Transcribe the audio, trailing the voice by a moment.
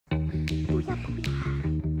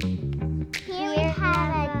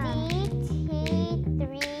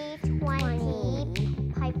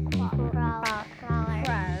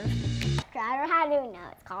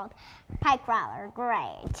called Pipe Crawler.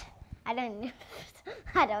 Great. I don't know.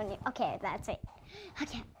 Okay, that's it.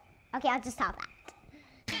 Okay, I'll just stop that.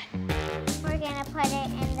 We're gonna put it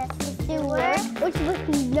in the sewer, which looks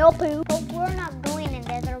no poo. But we're not going in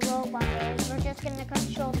there, the robot is. We're just gonna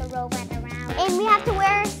control the robot around. And we have to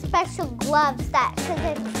wear special gloves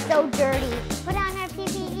because it's so dirty. Put on our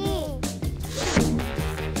PPE.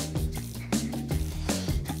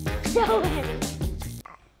 So heavy.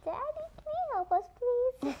 Daddy, can you help us,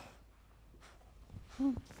 please?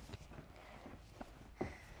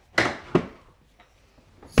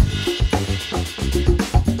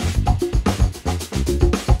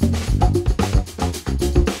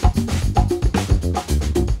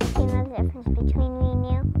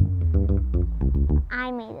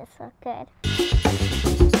 Look good.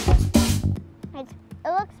 It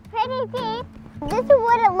looks pretty deep. This is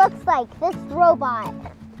what it looks like, this robot.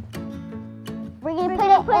 We're gonna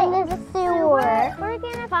put it in the sewer. We're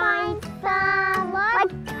gonna find some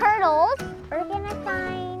like turtles. We're gonna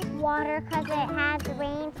find water because it has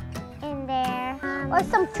rain in there. Or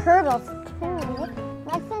some turtles too.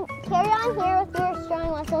 Madison, carry on here with your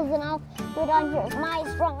strong muscles and I'll do it on here with my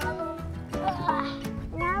strong muscles.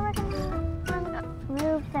 Now we're gonna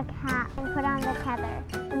move the cap and put on the tether.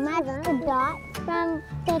 And match the dots from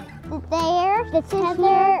the tether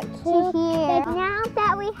to here. Now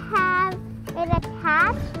that we have it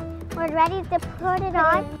attached, we're ready to put it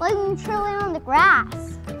on. Like when you trail it on the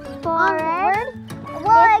grass. Forward.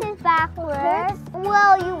 Well, this is backwards.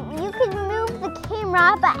 Well, you can move the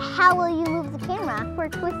camera, but how will you move the camera? We're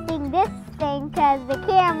twisting this thing because the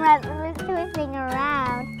camera is twisting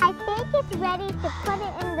around. I think it's ready to put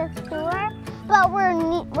it in the sewer. But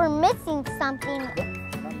we're missing something.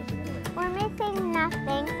 We're missing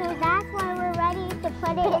nothing, so that's why we're ready to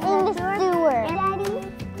put it in the sewer. Daddy,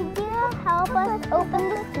 could you help us open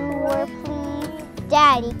the sewer, please?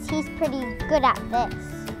 Daddy, he's pretty good at this.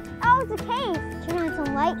 Oh, it's a case. Turn on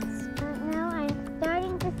some lights. Now I'm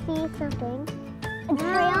starting to see something.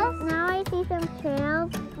 Trails? Now I see some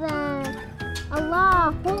trails. Then a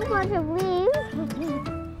whole bunch of leaves.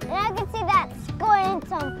 And I can see that's going in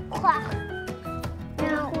some clouds. I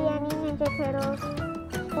don't see any Ninja Turtles.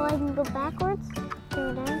 Well, I can go backwards.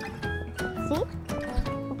 Turn it on. See?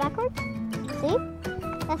 Go backwards. See?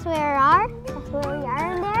 That's where we are. That's where we are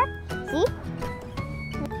in there. See?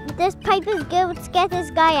 This pipe is good. Let's get this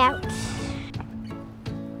guy out.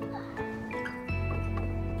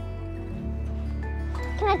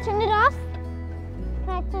 Can I turn it off? Can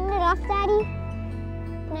I turn it off, Daddy?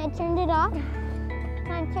 Can I turn it off?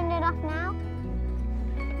 Can I turn it off now?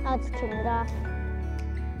 I'll just turn it off.